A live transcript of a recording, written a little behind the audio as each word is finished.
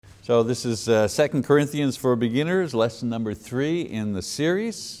So this is 2 Corinthians for Beginners, lesson number 3 in the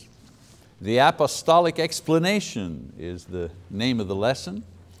series. The Apostolic Explanation is the name of the lesson.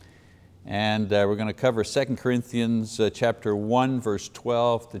 And we're going to cover 2 Corinthians chapter 1, verse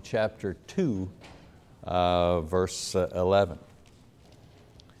 12 to chapter 2, verse 11.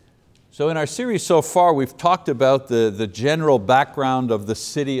 So in our series so far, we've talked about the general background of the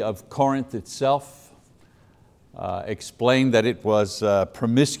city of Corinth itself. Explained that it was a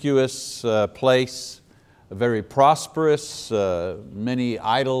promiscuous place, very prosperous, many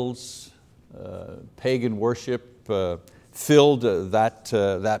idols, pagan worship filled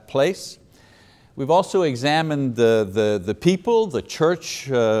that place. We've also examined the people, the church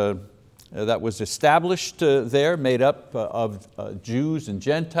that was established there, made up of Jews and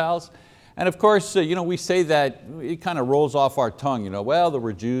Gentiles. And of course, we say that, it kind of rolls off our tongue, well, there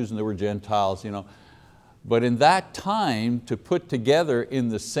were Jews and there were Gentiles. But in that time, to put together in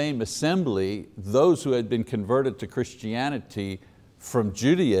the same assembly those who had been converted to Christianity from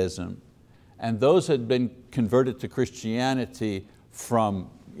Judaism and those who had been converted to Christianity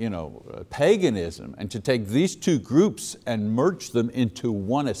from paganism, and to take these two groups and merge them into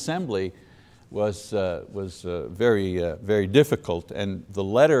one assembly was very difficult. And the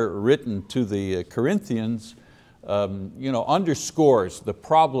letter written to the Corinthians underscores the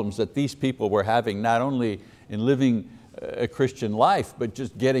problems that these people were having, not only in living a Christian life, but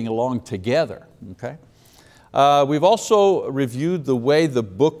just getting along together. Okay? We've also reviewed the way the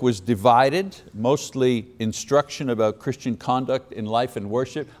book was divided, mostly instruction about Christian conduct in life and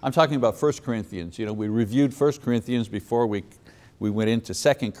worship. I'm talking about 1 Corinthians. We reviewed 1 Corinthians before we went into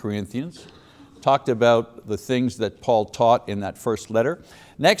 2 Corinthians. Talked about the things that Paul taught in that first letter.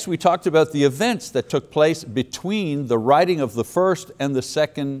 Next, we talked about the events that took place between the writing of the first and the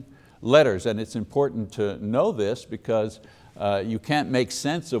second letters. And it's important to know this because you can't make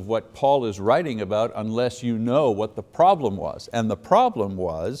sense of what Paul is writing about unless you know what the problem was. And the problem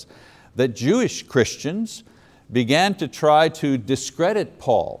was that Jewish Christians began to try to discredit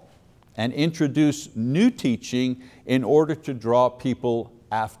Paul and introduce new teaching in order to draw people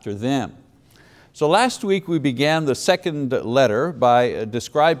after them. So last week we began the second letter by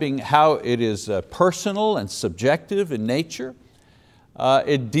describing how it is personal and subjective in nature.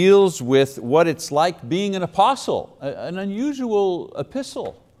 It deals with what it's like being an apostle, an unusual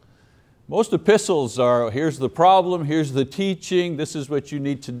epistle. Most epistles are, here's the problem, here's the teaching, this is what you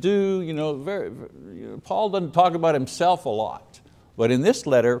need to do. Paul doesn't talk about himself a lot, but in this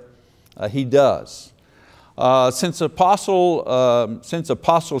letter he does. Since apostleship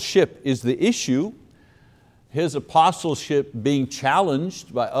is the issue, his apostleship being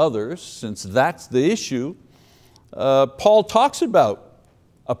challenged by others, since that's the issue, Paul talks about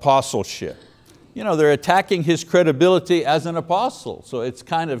apostleship. They're attacking his credibility as an apostle. So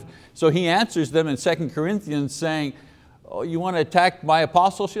he answers them in 2 Corinthians saying, oh, you want to attack my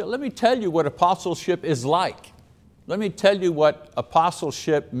apostleship? Let me tell you what apostleship is like. Let me tell you what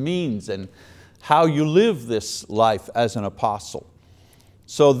apostleship means and how you live this life as an apostle.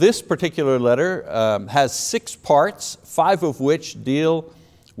 So this particular letter has 6 parts, 5 of which deal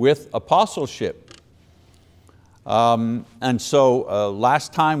with apostleship. And so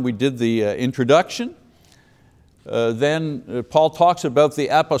last time we did the introduction. Then Paul talks about the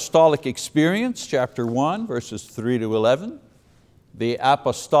apostolic experience, chapter 1, verses 3 to 11. The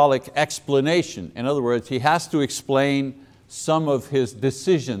apostolic explanation. In other words, he has to explain some of his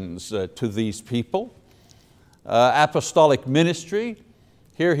decisions to these people. Apostolic ministry,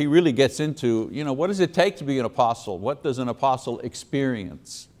 here he really gets into, what does it take to be an apostle? What does an apostle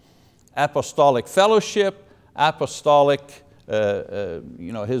experience? Apostolic fellowship, apostolic,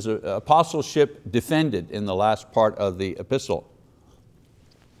 his apostleship defended in the last part of the epistle.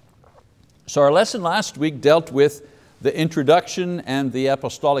 So our lesson last week dealt with the introduction and the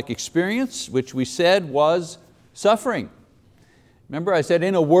apostolic experience, which we said was suffering. Remember I said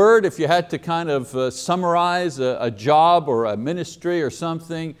in a word, if you had to kind of summarize a job or a ministry or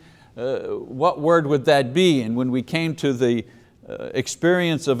something, what word would that be? And when we came to the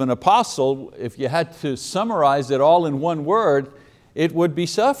experience of an apostle, if you had to summarize it all in one word, it would be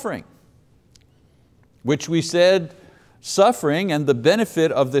suffering. Which we said suffering, and the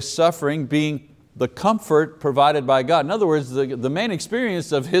benefit of this suffering being the comfort provided by God. In other words, the main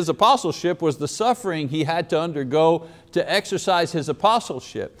experience of his apostleship was the suffering he had to undergo to exercise his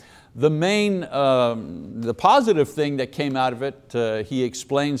apostleship. The positive thing that came out of it, he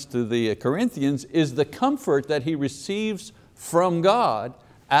explains to the Corinthians, is the comfort that he receives from God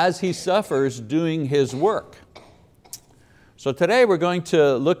as he suffers doing his work. So today we're going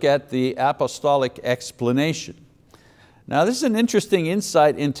to look at the apostolic explanation. Now this is an interesting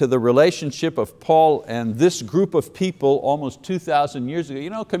insight into the relationship of Paul and this group of people almost 2,000 years ago. You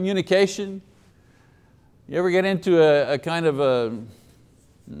know, communication. You ever get into a kind of a,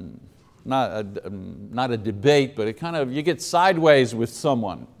 not a debate, but you get sideways with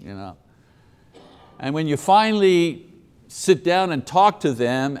someone, you know. And when you finally sit down and talk to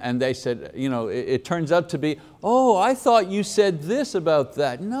them and they said, you know, it turns out to be, oh, I thought you said this about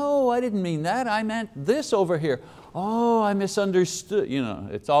that. No, I didn't mean that, I meant this over here. Oh, I misunderstood. You know,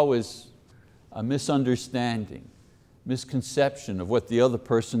 it's always a misunderstanding, misconception of what the other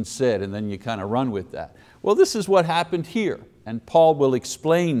person said, and then you kind of run with that. Well, this is what happened here, and Paul will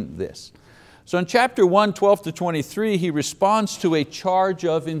explain this. So in chapter 1, 12 to 23, he responds to a charge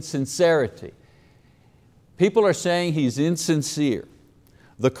of insincerity. People are saying he's insincere.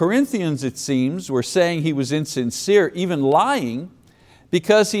 The Corinthians, it seems, were saying he was insincere, even lying,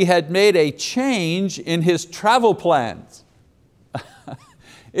 because he had made a change in his travel plans.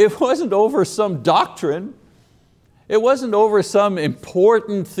 It wasn't over some doctrine. It wasn't over some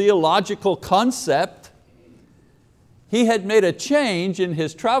important theological concept. He had made a change in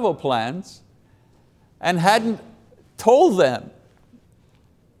his travel plans and hadn't told them.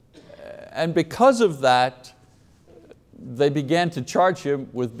 And because of that, they began to charge him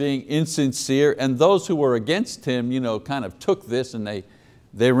with being insincere, and those who were against him, you know, kind of took this and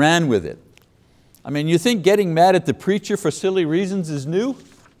they ran with it. I mean, you think getting mad at the preacher for silly reasons is new?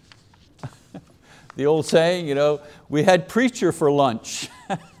 The old saying, you know, we had preacher for lunch.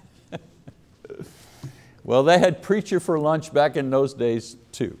 Well, they had preacher for lunch back in those days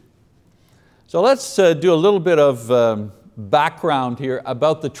too. So let's do a little bit of background here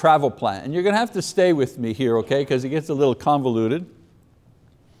about the travel plan. And you're going to have to stay with me here, okay, because it gets a little convoluted.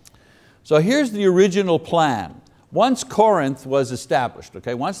 So here's the original plan. Once Corinth was established,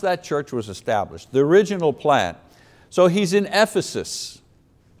 okay, once that church was established, the original plan. So he's in Ephesus,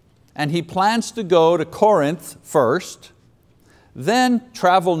 and he plans to go to Corinth first, then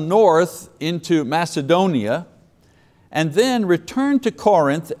travel north into Macedonia, and then return to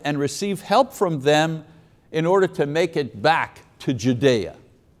Corinth and receive help from them in order to make it back to Judea.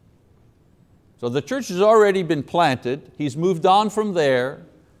 So the church has already been planted. He's moved on from there.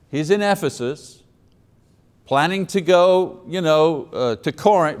 He's in Ephesus, planning to go, you know, to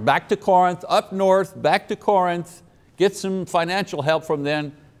Corinth, back to Corinth, up north, back to Corinth, get some financial help from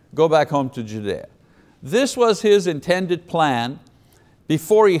them, go back home to Judea. This was his intended plan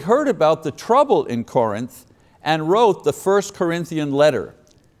before he heard about the trouble in Corinth and wrote the First Corinthian letter.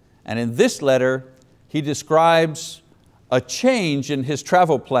 And in this letter, he describes a change in his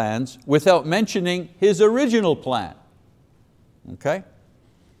travel plans without mentioning his original plan. Okay?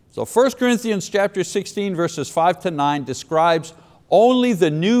 So 1 Corinthians chapter 16 verses 5 to 9 describes only the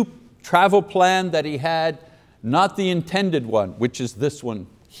new travel plan that he had, not the intended one, which is this one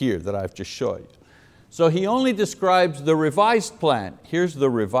here that I've just showed you. So he only describes the revised plan. Here's the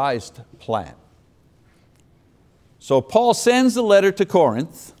revised plan. So Paul sends the letter to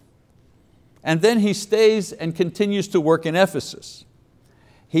Corinth, and then he stays and continues to work in Ephesus.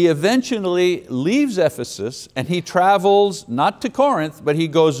 He eventually leaves Ephesus and he travels not to Corinth, but he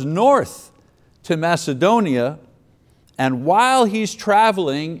goes north to Macedonia, and while he's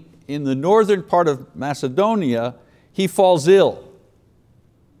traveling in the northern part of Macedonia, he falls ill.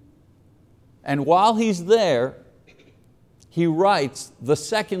 And while he's there, he writes the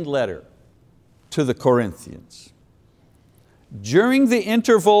second letter to the Corinthians. During the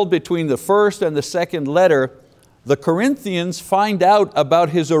interval between the first and the second letter, the Corinthians find out about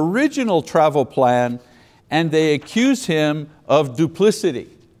his original travel plan and they accuse him of duplicity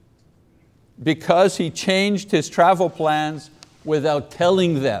because he changed his travel plans without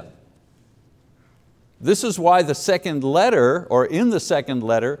telling them. This is why the second letter, or in the second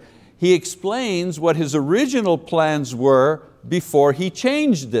letter, he explains what his original plans were before he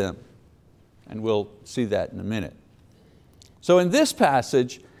changed them. And we'll see that in a minute. So in this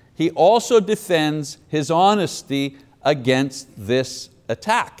passage, he also defends his honesty against this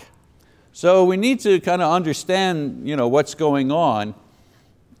attack. So we need to kind of understand, you know, what's going on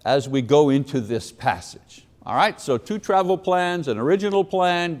as we go into this passage. All right, so two travel plans, an original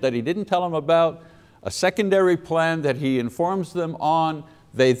plan that he didn't tell them about, a secondary plan that he informs them on.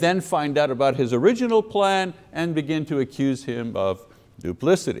 They then find out about his original plan and begin to accuse him of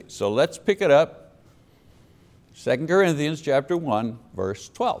duplicity. So let's pick it up. 2 Corinthians chapter 1, verse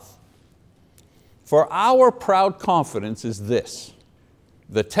 12. For our proud confidence is this,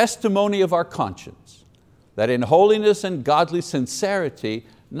 the testimony of our conscience, that in holiness and godly sincerity,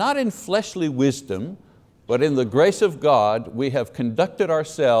 not in fleshly wisdom, but in the grace of God, we have conducted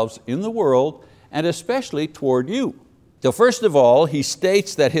ourselves in the world, and especially toward you. So first of all, he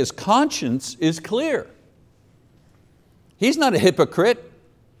states that his conscience is clear. He's not a hypocrite,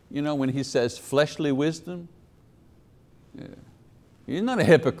 when he says fleshly wisdom. Yeah. He's not a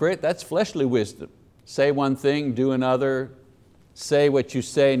hypocrite, that's fleshly wisdom. Say one thing, do another, say what you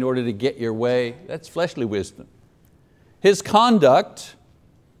say in order to get your way, that's fleshly wisdom. His conduct,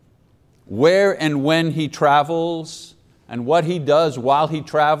 where and when he travels, and what he does while he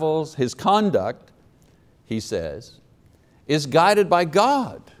travels, his conduct, he says, is guided by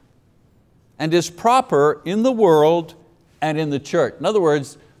God and is proper in the world and in the church. In other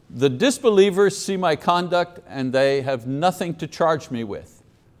words, the disbelievers see my conduct and they have nothing to charge me with.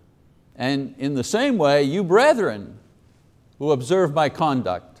 And in the same way, you brethren who observe my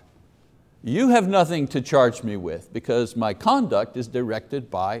conduct, you have nothing to charge me with because my conduct is directed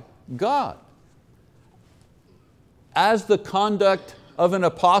by God. As the conduct of an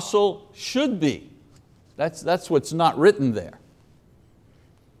apostle should be. That's what's not written there.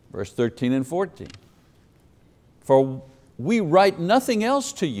 Verse 13 and 14. For we write nothing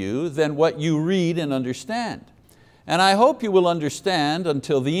else to you than what you read and understand. And I hope you will understand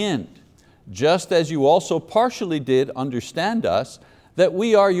until the end, just as you also partially did understand us, that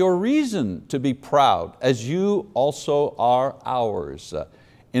we are your reason to be proud, as you also are ours,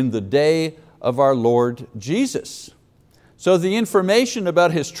 in the day of our Lord Jesus. So the information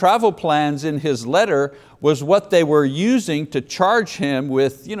about his travel plans in his letter was what they were using to charge him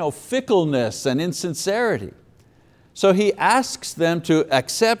with fickleness and insincerity. So he asks them to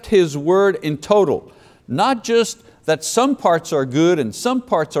accept his word in total, not just that some parts are good and some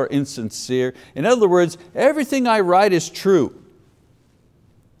parts are insincere. In other words, everything I write is true.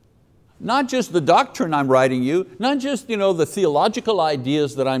 Not just the doctrine I'm writing you, not just the theological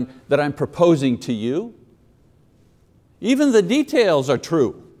ideas that I'm proposing to you. Even the details are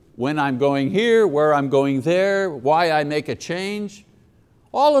true. When I'm going here, where I'm going there, why I make a change.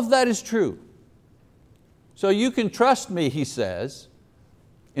 All of that is true. So you can trust me, he says,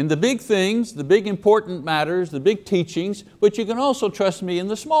 in the big things, the big important matters, the big teachings, but you can also trust me in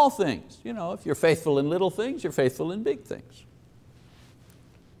the small things. If you're faithful in little things, you're faithful in big things.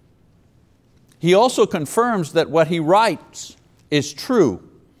 He also confirms that what he writes is true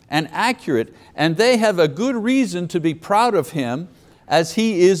and accurate, and they have a good reason to be proud of him as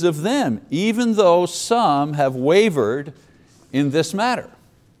he is of them, even though some have wavered in this matter.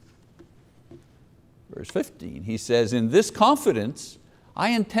 Verse 15, he says, in this confidence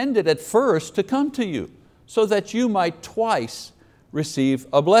I intended at first to come to you, so that you might twice receive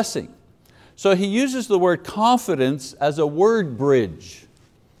a blessing. So he uses the word confidence as a word bridge.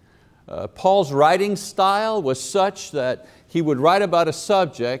 Paul's writing style was such that he would write about a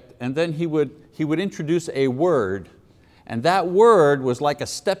subject and then he would introduce a word, and that word was like a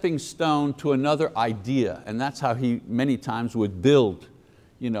stepping stone to another idea, and that's how he many times would build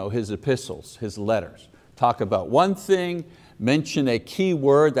his epistles, his letters. Talk about one thing, mention a key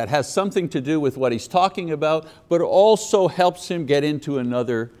word that has something to do with what he's talking about, but also helps him get into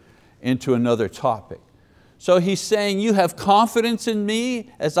another topic. So he's saying, you have confidence in me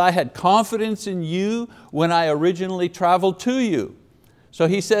as I had confidence in you when I originally traveled to you. So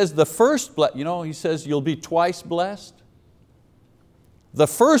he says he says you'll be twice blessed. The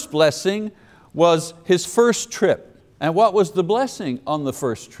first blessing was his first trip. And what was the blessing on the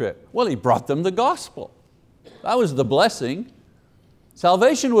first trip? Well, he brought them the gospel. That was the blessing.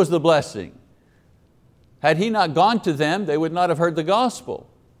 Salvation was the blessing. Had he not gone to them, they would not have heard the gospel.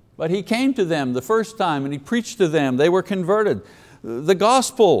 But he came to them the first time and he preached to them. They were converted. The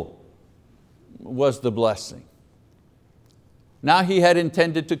gospel was the blessing. Now he had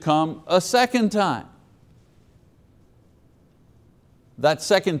intended to come a second time. That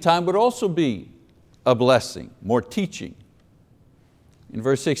second time would also be a blessing, more teaching. In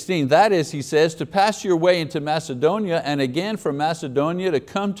verse 16, that is, he says, to pass your way into Macedonia, and again from Macedonia to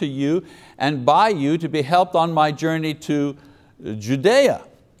come to you and by you to be helped on my journey to Judea.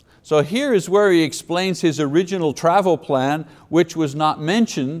 So here is where he explains his original travel plan, which was not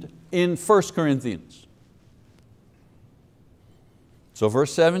mentioned in 1 Corinthians. So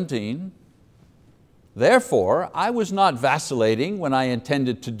verse 17, therefore I was not vacillating when I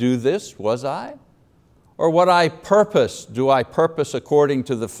intended to do this, was I? Or what I purpose, do I purpose according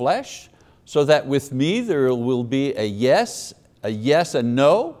to the flesh, so that with me there will be a yes and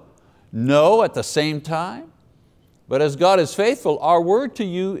no at the same time? But as God is faithful, our word to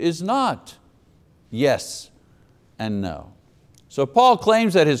you is not yes and no. So Paul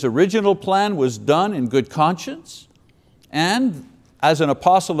claims that his original plan was done in good conscience, and as an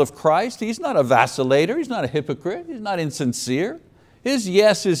apostle of Christ, he's not a vacillator, he's not a hypocrite, he's not insincere. His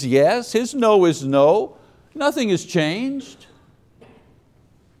yes is yes, his no is no. Nothing has changed.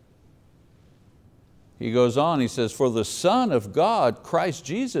 He goes on, he says, for the Son of God, Christ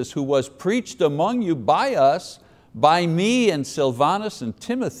Jesus, who was preached among you by us, by me and Silvanus and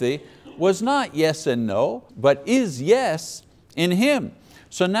Timothy, was not yes and no, but is yes in Him.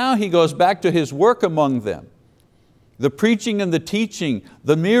 So now he goes back to His work among them. The preaching and the teaching,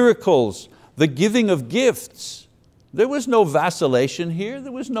 the miracles, the giving of gifts. There was no vacillation here,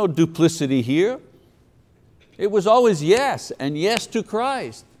 there was no duplicity here. It was always yes, and yes to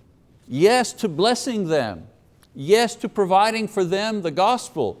Christ. Yes to blessing them. Yes to providing for them the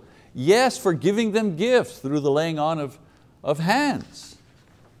gospel. Yes for giving them gifts through the laying on of hands.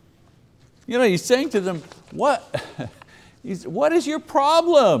 You know, He's saying to them, what is your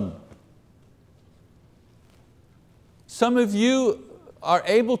problem? Some of you are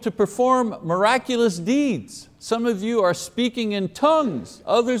able to perform miraculous deeds. Some of you are speaking in tongues.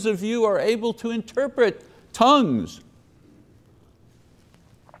 Others of you are able to interpret tongues.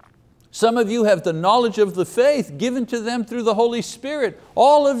 Some of you have the knowledge of the faith given to them through the Holy Spirit.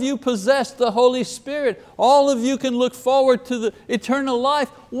 All of you possess the Holy Spirit. All of you can look forward to the eternal life.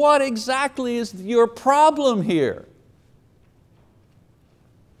 What exactly is your problem here?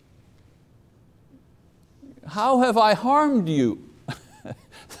 How have I harmed you?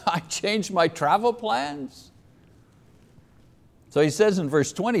 I changed my travel plans? So he says in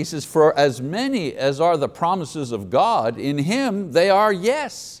verse 20, he says, for as many as are the promises of God, in Him they are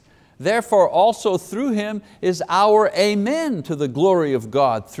yes. Therefore also through Him is our amen to the glory of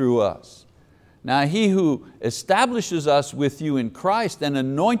God through us. Now He who establishes us with you in Christ and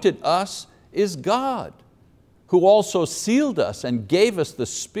anointed us is God, who also sealed us and gave us the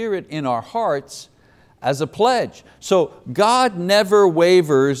Spirit in our hearts as a pledge. So God never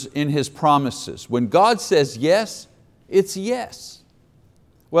wavers in His promises. When God says yes, it's yes.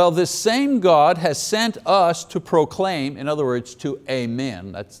 Well, this same God has sent us to proclaim, in other words, to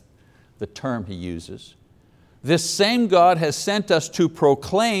amen, that's the term He uses. This same God has sent us to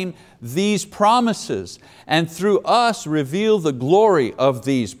proclaim these promises and through us reveal the glory of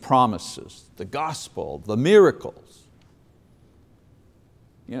these promises, the gospel, the miracles.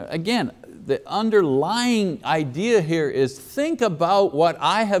 You know, again, the underlying idea here is think about what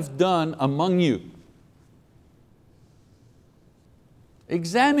I have done among you.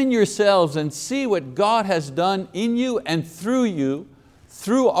 Examine yourselves and see what God has done in you and through you,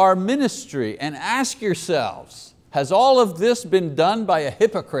 through our ministry, and ask yourselves, has all of this been done by a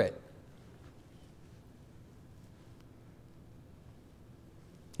hypocrite?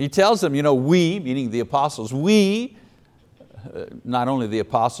 He tells them, we, meaning the apostles, we, not only the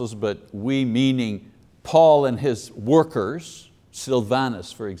apostles, but we meaning Paul and his workers,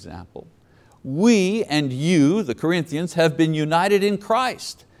 Silvanus for example, we and you, the Corinthians, have been united in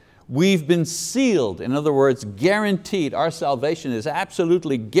Christ. We've been sealed, in other words, guaranteed. Our salvation is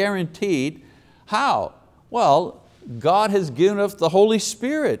absolutely guaranteed. How? Well, God has given us the Holy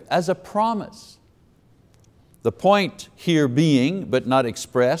Spirit as a promise. The point here being, but not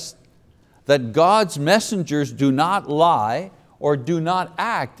expressed, that God's messengers do not lie or do not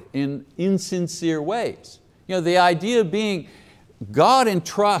act in insincere ways. The idea being God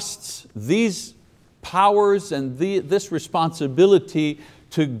entrusts these powers and this responsibility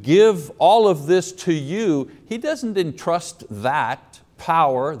to give all of this to you. He doesn't entrust that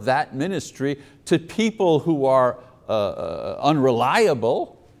power, that ministry, to people who are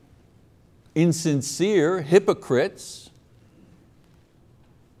unreliable, insincere, hypocrites.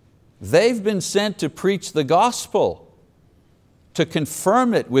 They've been sent to preach the gospel, to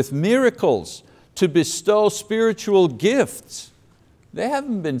confirm it with miracles, to bestow spiritual gifts. They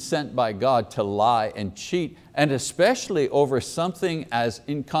haven't been sent by God to lie and cheat, and especially over something as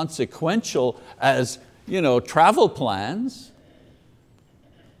inconsequential as travel plans.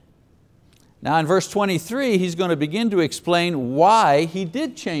 Now in verse 23, he's going to begin to explain why he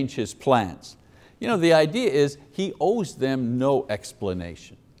did change his plans. The idea is he owes them no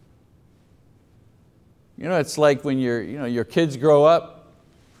explanation. It's like when your kids grow up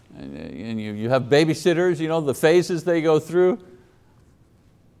and you have babysitters, the phases they go through.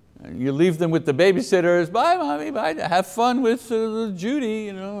 And you leave them with the babysitters, bye mommy, bye, have fun with Judy,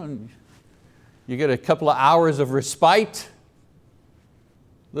 and you get a couple of hours of respite,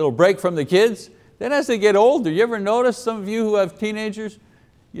 little break from the kids. Then as they get older, you ever notice, some of you who have teenagers,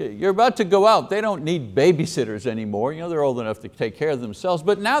 you're about to go out, they don't need babysitters anymore, they're old enough to take care of themselves,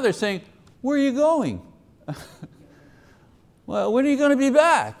 but now they're saying, where are you going? Well, when are you going to be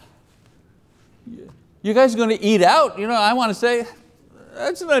back? You guys going to eat out? I want to say,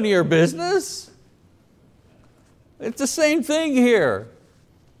 that's none of your business. It's the same thing here.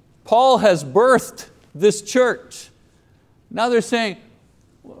 Paul has birthed this church. Now they're saying,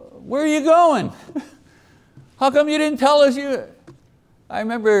 where are you going? How come you didn't tell us you? I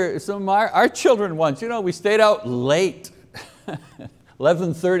remember some of our children once, we stayed out late.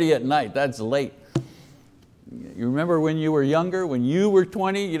 11:30 at night, that's late. You remember when you were younger, when you were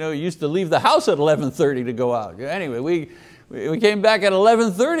 20, you used to leave the house at 11:30 to go out. Anyway, we came back at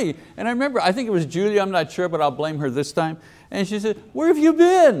 11:30, and I remember, I think it was Julia, I'm not sure, but I'll blame her this time. And she said, where have you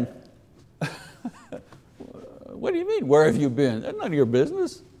been? What do you mean, where have you been? That's none of your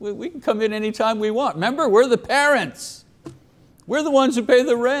business. We can come in anytime we want. Remember, we're the parents. We're the ones who pay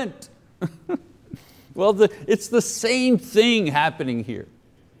the rent. Well, it's the same thing happening here.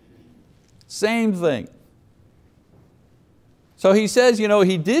 Same thing. So he says,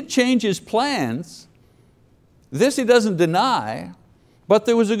 he did change his plans. This he doesn't deny, but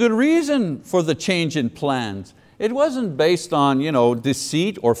there was a good reason for the change in plans. It wasn't based on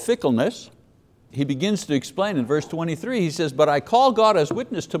deceit or fickleness. He begins to explain in verse 23, he says, but I call God as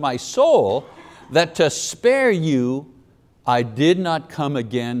witness to my soul that to spare you, I did not come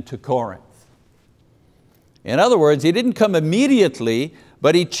again to Corinth. In other words, he didn't come immediately,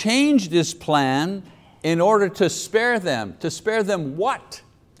 but he changed his plan in order to spare them. To spare them what?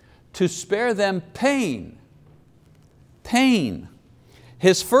 To spare them pain. Pain.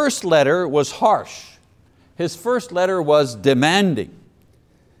 His first letter was harsh. His first letter was demanding.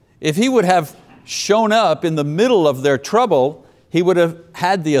 If he would have shown up in the middle of their trouble, he would have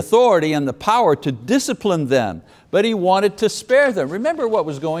had the authority and the power to discipline them, but he wanted to spare them. Remember what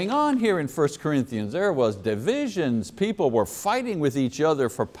was going on here in 1 Corinthians. There was divisions. People were fighting with each other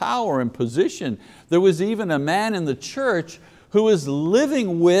for power and position. There was even a man in the church who was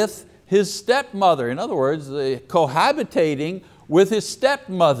living with his stepmother. In other words, cohabitating with his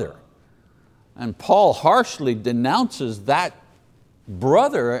stepmother. And Paul harshly denounces that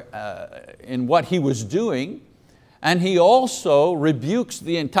brother in what he was doing, and he also rebukes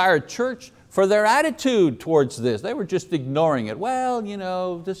the entire church for their attitude towards this. They were just ignoring it. Well,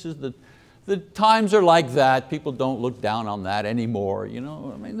 this is the times are like that. People don't look down on that anymore.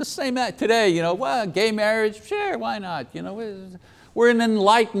 The same today. Well, gay marriage, sure, why not? We're an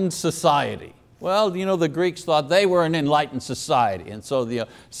enlightened society. Well, the Greeks thought they were an enlightened society, and so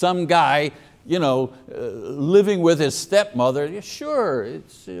some guy living with his stepmother, sure,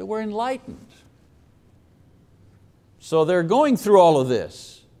 we're enlightened. So they're going through all of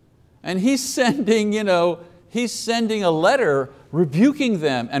this. And he's sending a letter rebuking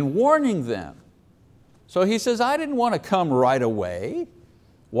them and warning them. So he says, I didn't want to come right away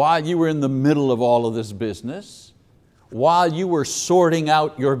while you were in the middle of all of this business, while you were sorting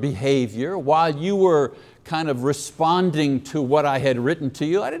out your behavior, while you were kind of responding to what I had written to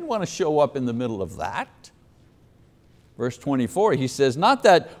you. I didn't want to show up in the middle of that. Verse 24, he says, not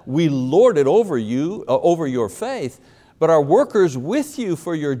that we lord it over you, over your faith, but are workers with you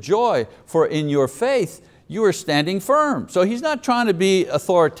for your joy, for in your faith you are standing firm. So he's not trying to be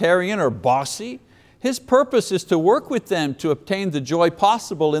authoritarian or bossy. His purpose is to work with them to obtain the joy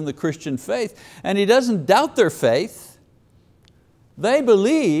possible in the Christian faith. And he doesn't doubt their faith. They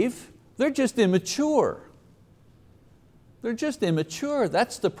believe, they're just immature. They're just immature,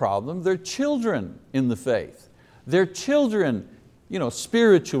 that's the problem. They're children in the faith. They're children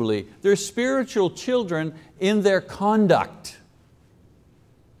spiritually. They're spiritual children in their conduct.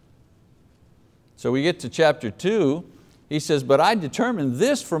 So we get to chapter 2, he says, but I determined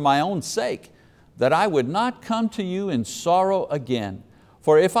this for my own sake, that I would not come to you in sorrow again.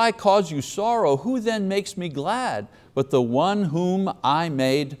 For if I cause you sorrow, who then makes me glad but the one whom I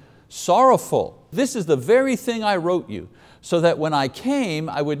made sorrowful? This is the very thing I wrote you, so that when I came,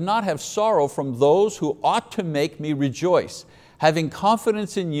 I would not have sorrow from those who ought to make me rejoice, having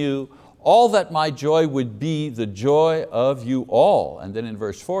confidence in you, all that my joy would be the joy of you all. And then in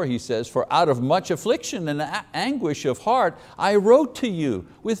verse 4 he says, for out of much affliction and anguish of heart, I wrote to you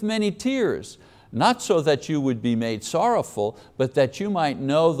with many tears, not so that you would be made sorrowful, but that you might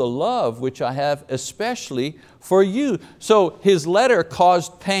know the love which I have especially for you. So his letter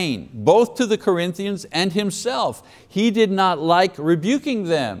caused pain, both to the Corinthians and himself. He did not like rebuking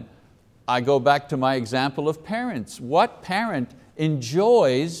them. I go back to my example of parents. What parent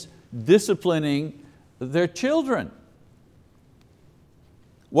enjoys disciplining their children?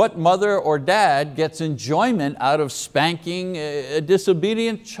 What mother or dad gets enjoyment out of spanking a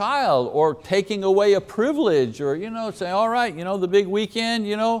disobedient child or taking away a privilege or say, all right, the big weekend,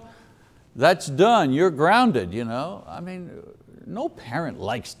 that's done, you're grounded. I mean, no parent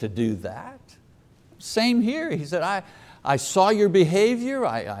likes to do that. Same here, he said, I saw your behavior,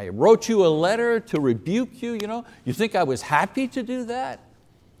 I wrote you a letter to rebuke you. You think I was happy to do that?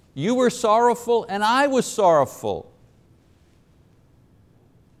 You were sorrowful and I was sorrowful.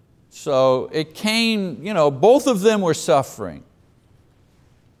 So it came, both of them were suffering.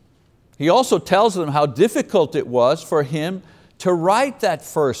 He also tells them how difficult it was for him to write that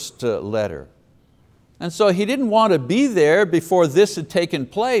first letter. And so he didn't want to be there before this had taken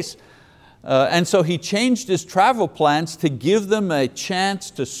place. And so he changed his travel plans to give them a chance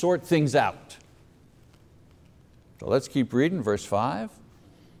to sort things out. So let's keep reading verse 5.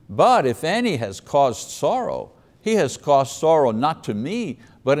 But if any has caused sorrow, he has caused sorrow not to me,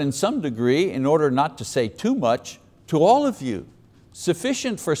 but in some degree, in order not to say too much, to all of you.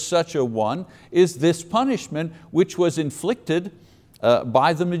 Sufficient for such a one is this punishment which was inflicted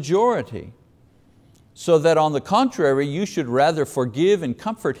by the majority. So that on the contrary, you should rather forgive and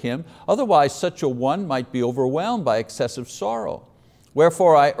comfort him, otherwise such a one might be overwhelmed by excessive sorrow.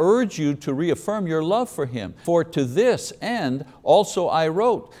 Wherefore I urge you to reaffirm your love for him. For to this end also I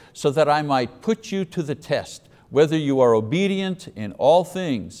wrote, so that I might put you to the test, whether you are obedient in all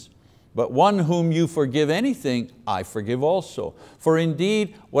things. But one whom you forgive anything, I forgive also. For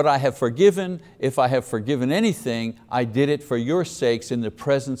indeed, what I have forgiven, if I have forgiven anything, I did it for your sakes in the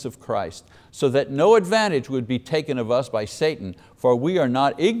presence of Christ, so that no advantage would be taken of us by Satan, for we are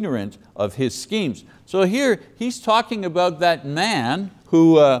not ignorant of his schemes. So here he's talking about that man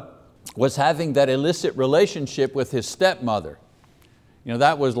who was having that illicit relationship with his stepmother.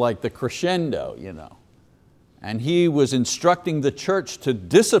 That was like the crescendo. And he was instructing the church to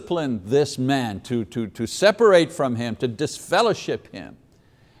discipline this man, to separate from him, to disfellowship him.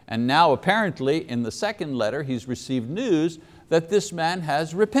 And now apparently in the second letter he's received news that this man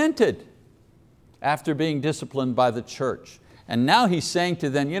has repented after being disciplined by the church. And now he's saying to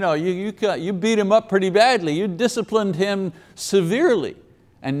them, you beat him up pretty badly, you disciplined him severely.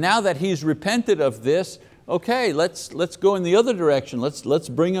 And now that he's repented of this, okay, let's go in the other direction. Let's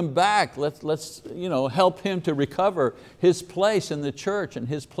bring him back. Let's help him to recover his place in the church and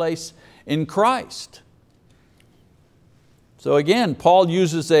his place in Christ. So again, Paul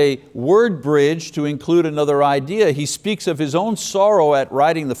uses a word bridge to include another idea. He speaks of his own sorrow at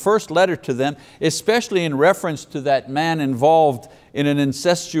writing the first letter to them, especially in reference to that man involved in an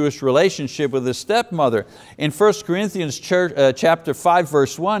incestuous relationship with his stepmother. In 1 Corinthians chapter 5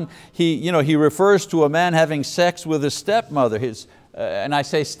 verse 1, he refers to a man having sex with his stepmother. And I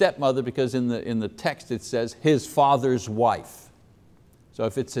say stepmother because in the text it says his father's wife. So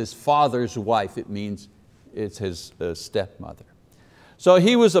if it's his father's wife, it means it's his stepmother. So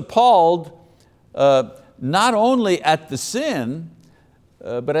he was appalled not only at the sin,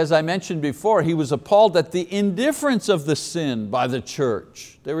 but as I mentioned before, he was appalled at the indifference of the sin by the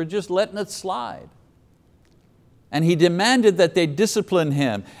church. They were just letting it slide. And he demanded that they discipline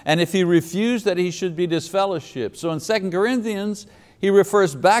him, and if he refused, that he should be disfellowshipped. So in 2 Corinthians, he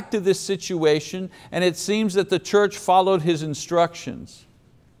refers back to this situation, and it seems that the church followed his instructions.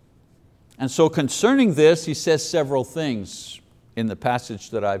 And so concerning this, he says several things in the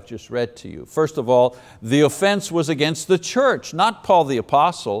passage that I've just read to you. First of all, the offense was against the church, not Paul the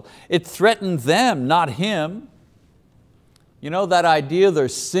apostle. It threatened them, not him. That idea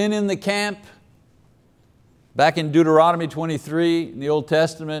there's sin in the camp? Back in Deuteronomy 23, in the Old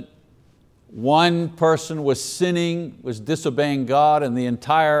Testament, one person was sinning, was disobeying God, and the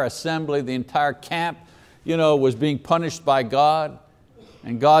entire assembly, the entire camp, was being punished by God.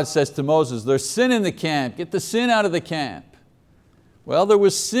 And God says to Moses, there's sin in the camp, get the sin out of the camp. Well, there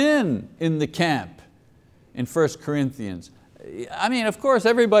was sin in the camp in 1 Corinthians. Of course,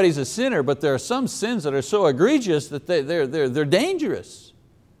 everybody's a sinner, but there are some sins that are so egregious that they're dangerous.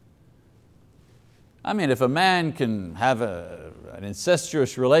 If a man can have an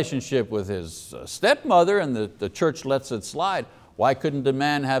incestuous relationship with his stepmother and the church lets it slide, why couldn't a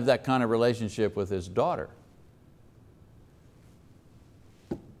man have that kind of relationship with his daughter?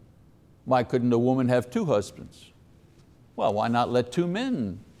 Why couldn't a woman have two husbands? Well, why not let two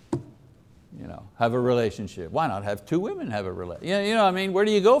men have a relationship? Why not have two women have a relationship? Where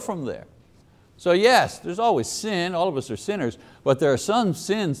do you go from there? So yes, there's always sin, all of us are sinners, but there are some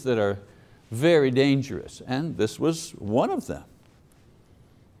sins that are very dangerous, and this was one of them.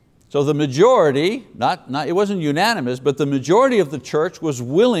 So the majority, it wasn't unanimous, but the majority of the church was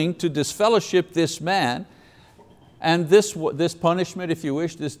willing to disfellowship this man, and this punishment, if you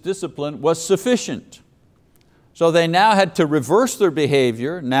wish, this discipline was sufficient. So they now had to reverse their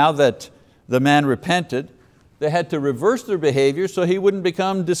behavior. Now that the man repented, they had to reverse their behavior so he wouldn't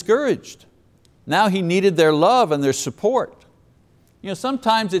become discouraged. Now he needed their love and their support.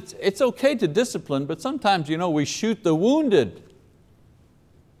 Sometimes it's okay to discipline, but sometimes we shoot the wounded.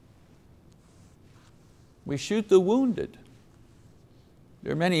 We shoot the wounded.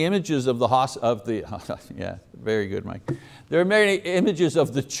 There are many images of yeah, very good, Mike. There are many images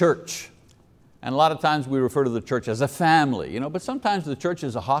of the church. And a lot of times we refer to the church as a family, but sometimes the church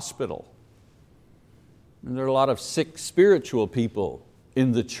is a hospital. And there are a lot of sick spiritual people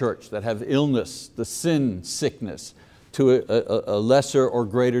in the church that have illness, the sin sickness, to a lesser or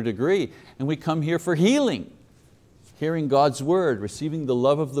greater degree. And we come here for healing, hearing God's word, receiving the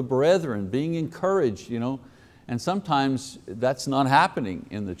love of the brethren, being encouraged. And sometimes that's not happening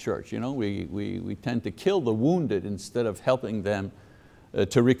in the church. We tend to kill the wounded instead of helping them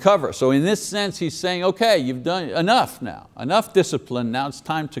to recover. So in this sense, he's saying, okay, you've done enough now, enough discipline, now it's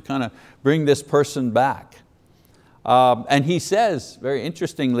time to kind of bring this person back. And he says, very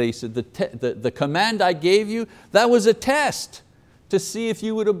interestingly, he said, the command I gave you, that was a test to see if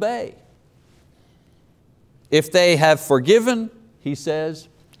you would obey. If they have forgiven, he says,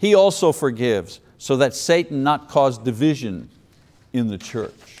 he also forgives, so that Satan not cause division in the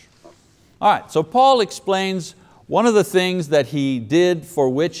church. All right, so Paul explains one of the things that he did for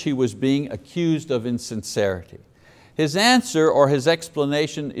which he was being accused of insincerity. His answer or his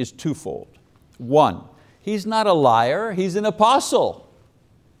explanation is twofold. One, he's not a liar, he's an apostle.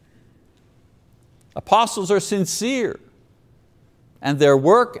 Apostles are sincere, and their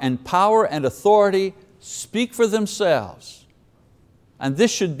work and power and authority speak for themselves. And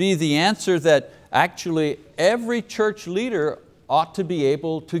this should be the answer that actually every church leader ought to be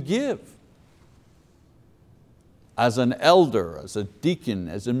able to give. As an elder, as a deacon,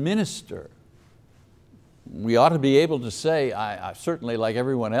 as a minister, we ought to be able to say, I certainly, like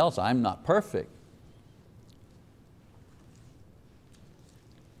everyone else, I'm not perfect,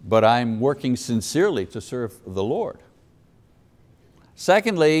 but I'm working sincerely to serve the Lord.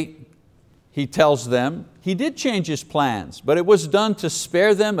 Secondly, he tells them he did change his plans, but it was done to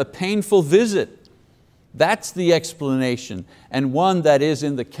spare them a painful visit. That's the explanation, and one that is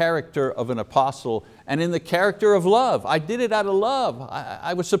in the character of an apostle and in the character of love. I did it out of love.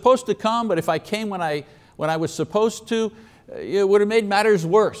 I was supposed to come, but if I came when I was supposed to, it would have made matters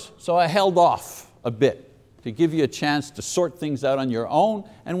worse. So I held off a bit to give you a chance to sort things out on your own.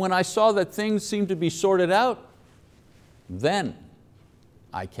 And when I saw that things seemed to be sorted out, then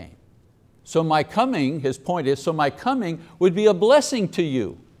I came. So my coming, his point is, so my coming would be a blessing to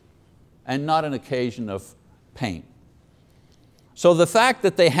you and not an occasion of pain. So the fact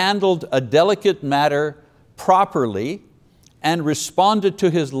that they handled a delicate matter properly and responded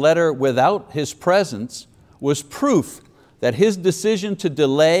to his letter without his presence was proof that his decision to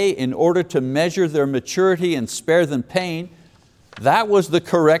delay in order to measure their maturity and spare them pain, that was the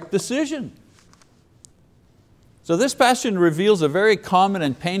correct decision. So this passage reveals a very common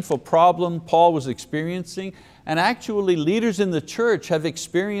and painful problem Paul was experiencing, and actually leaders in the church have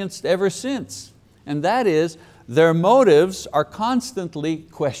experienced ever since. And that is, their motives are constantly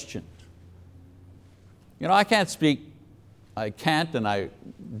questioned. I can't and I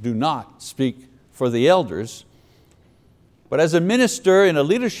do not speak for the elders, but as a minister in a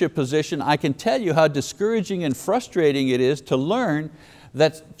leadership position, I can tell you how discouraging and frustrating it is to learn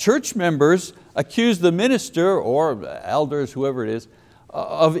that church members accuse the minister or elders, whoever it is,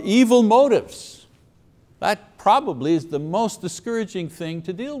 of evil motives. That probably is the most discouraging thing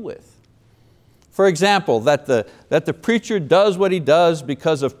to deal with. For example, that the preacher does what he does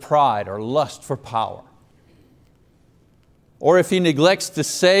because of pride or lust for power. Or if he neglects to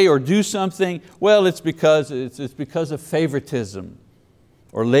say or do something, well, it's because of favoritism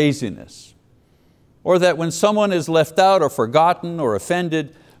or laziness. Or that when someone is left out or forgotten or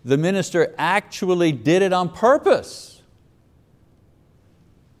offended, the minister actually did it on purpose.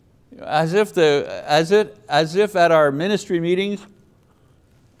 As if at our ministry meetings,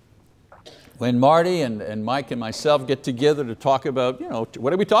 when Marty and Mike and myself get together to talk about, what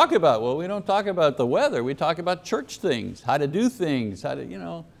do we talk about? Well, we don't talk about the weather, we talk about church things, how to do things,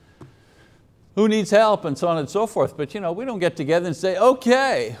 who needs help and so on and so forth. But we don't get together and say,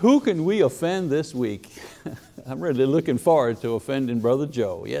 okay, who can we offend this week? I'm really looking forward to offending Brother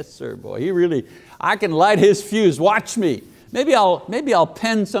Joe. Yes, sir, boy. I can light his fuse, watch me. Maybe I'll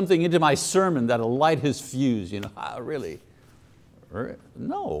pen something into my sermon that'll light his fuse. Really?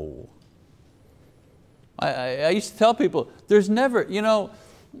 No. I used to tell people, there's never,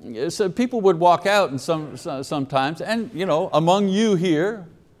 so people would walk out and sometimes, and among you here,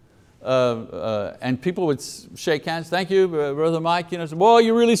 and people would shake hands, thank you, Brother Mike, boy,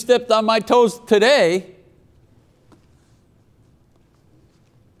 you really stepped on my toes today.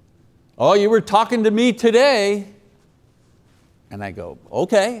 Oh, you were talking to me today. And I go,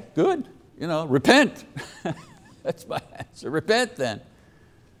 okay, good, repent. That's my answer, repent then.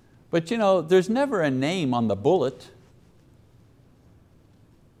 But there's never a name on the bullet.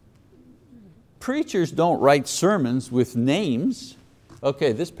 preachers don't write sermons with names.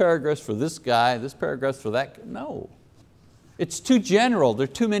 Okay, this paragraph's for this guy, this paragraph's for that guy. No, it's too general, there are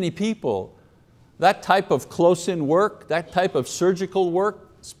too many people. That type of close-in work, that type of surgical work,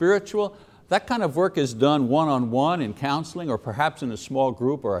 spiritual, that kind of work is done one-on-one in counseling or perhaps in a small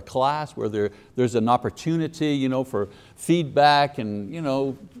group or a class where there's an opportunity for feedback and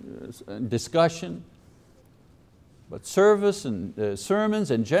discussion. But service and sermons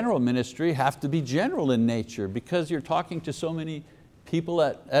and general ministry have to be general in nature because you're talking to so many people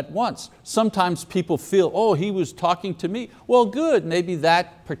at once. Sometimes people feel, oh, he was talking to me. Well, good, maybe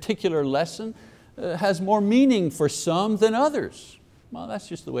that particular lesson has more meaning for some than others. Well, that's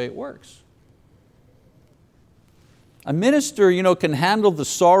just the way it works. A minister can handle the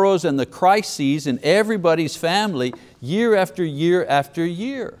sorrows and the crises in everybody's family year after year after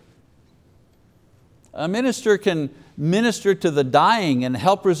year. A minister can minister to the dying and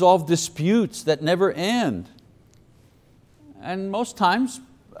help resolve disputes that never end. And most times,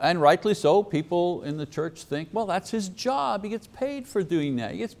 and rightly so, people in the church think, well, that's his job. He gets paid for doing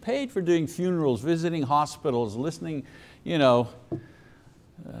that. He gets paid for doing funerals, visiting hospitals, listening,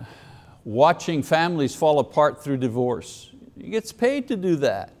 watching families fall apart through divorce. He gets paid to do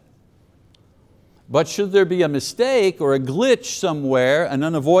that. But should there be a mistake or a glitch somewhere, an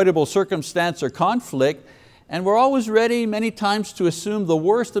unavoidable circumstance or conflict, and we're always ready many times to assume the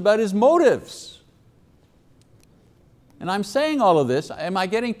worst about his motives. And I'm saying all of this, am I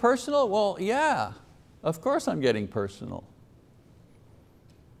getting personal? Well, yeah, of course I'm getting personal.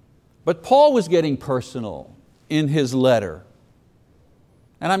 But Paul was getting personal in his letter.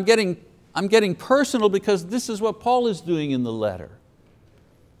 And I'm getting personal because this is what Paul is doing in the letter.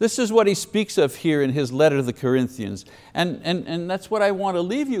 This is what he speaks of here in his letter to the Corinthians. And that's what I want to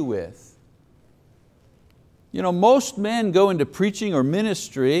leave you with. Most men go into preaching or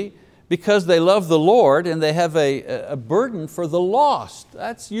ministry because they love the Lord and they have a burden for the lost.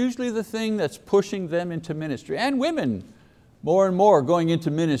 That's usually the thing that's pushing them into ministry. And women, more and more going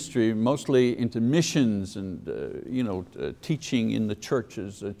into ministry, mostly into missions and teaching in the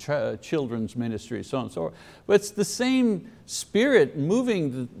churches, children's ministry, so on and so forth. But it's the same spirit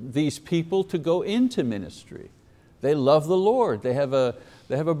moving these people to go into ministry. They love the Lord. They have a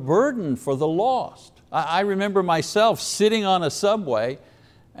burden for the lost. I remember myself sitting on a subway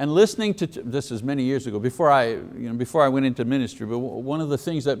and listening to, this is many years ago, before I went into ministry, but one of the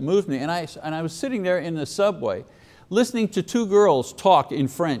things that moved me, and I was sitting there in the subway, listening to two girls talk in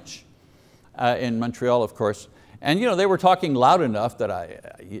French, in Montreal of course, and they were talking loud enough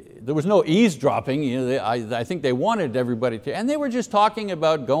that there was no eavesdropping. I think they wanted everybody to, and they were just talking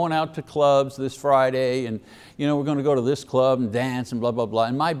about going out to clubs this Friday, and we're going to go to this club and dance and blah, blah, blah.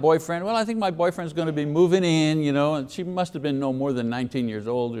 And my boyfriend, well, I think my boyfriend's going to be moving in, and she must have been no more than 19 years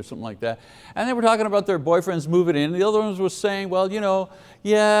old or something like that. And they were talking about their boyfriends moving in. The other ones was saying, well,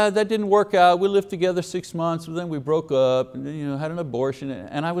 yeah, that didn't work out. We lived together 6 months, but then we broke up and had an abortion.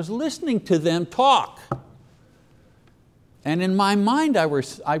 And I was listening to them talk. And in my mind, I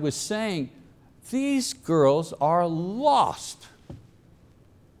was saying, these girls are lost.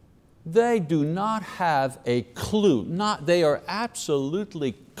 They do not have a clue. They are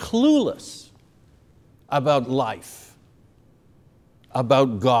absolutely clueless about life,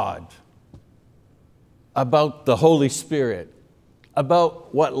 about God, about the Holy Spirit,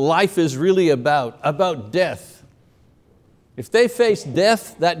 about what life is really about death. If they faced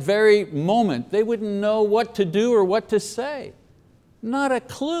death that very moment, they wouldn't know what to do or what to say. Not a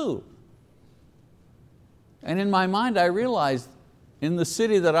clue. And in my mind, I realized in the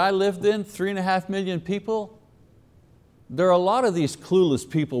city that I lived in, 3.5 million people, there are a lot of these clueless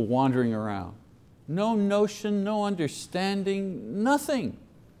people wandering around. No notion, no understanding, nothing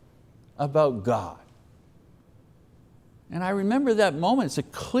about God. And I remember that moment, it's as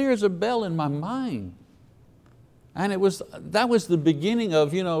clear as a bell in my mind. And that was the beginning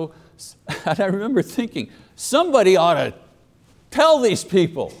of, and I remember thinking, somebody ought to tell these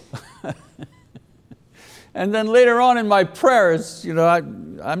people. And then later on in my prayers,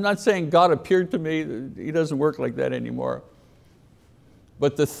 I'm not saying God appeared to me, He doesn't work like that anymore.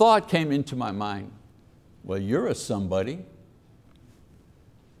 But the thought came into my mind, well, you're a somebody.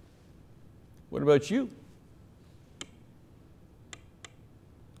 What about you?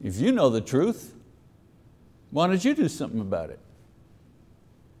 If you know the truth, why don't you do something about it?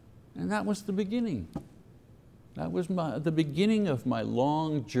 And that was the beginning. That was the beginning of my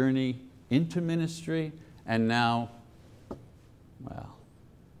long journey into ministry, and now, well,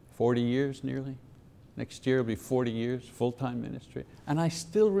 40 years nearly. Next year will be 40 years, full-time ministry. And I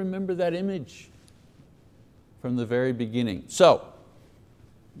still remember that image from the very beginning. So,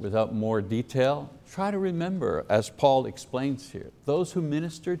 without more detail, try to remember, as Paul explains here, those who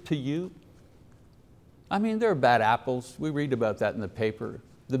minister to you. I mean, there are bad apples. We read about that in the paper.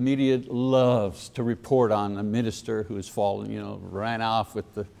 The media loves to report on a minister who has fallen, ran off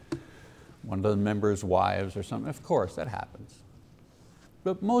with one of the members' wives or something. Of course, that happens.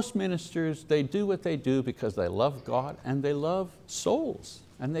 But most ministers, they do what they do because they love God and they love souls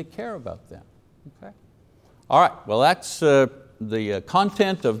and they care about them. Okay? All right, well that's the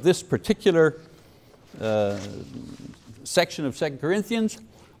content of this particular section of 2 Corinthians.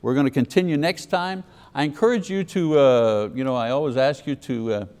 We're going to continue next time. I encourage you to, I always ask you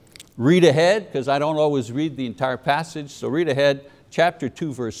to read ahead, because I don't always read the entire passage, so read ahead, chapter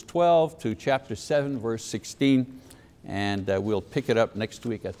 2 verse 12 to chapter 7 verse 16, and we'll pick it up next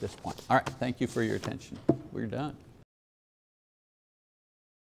week at this point. All right, thank you for your attention. We're done.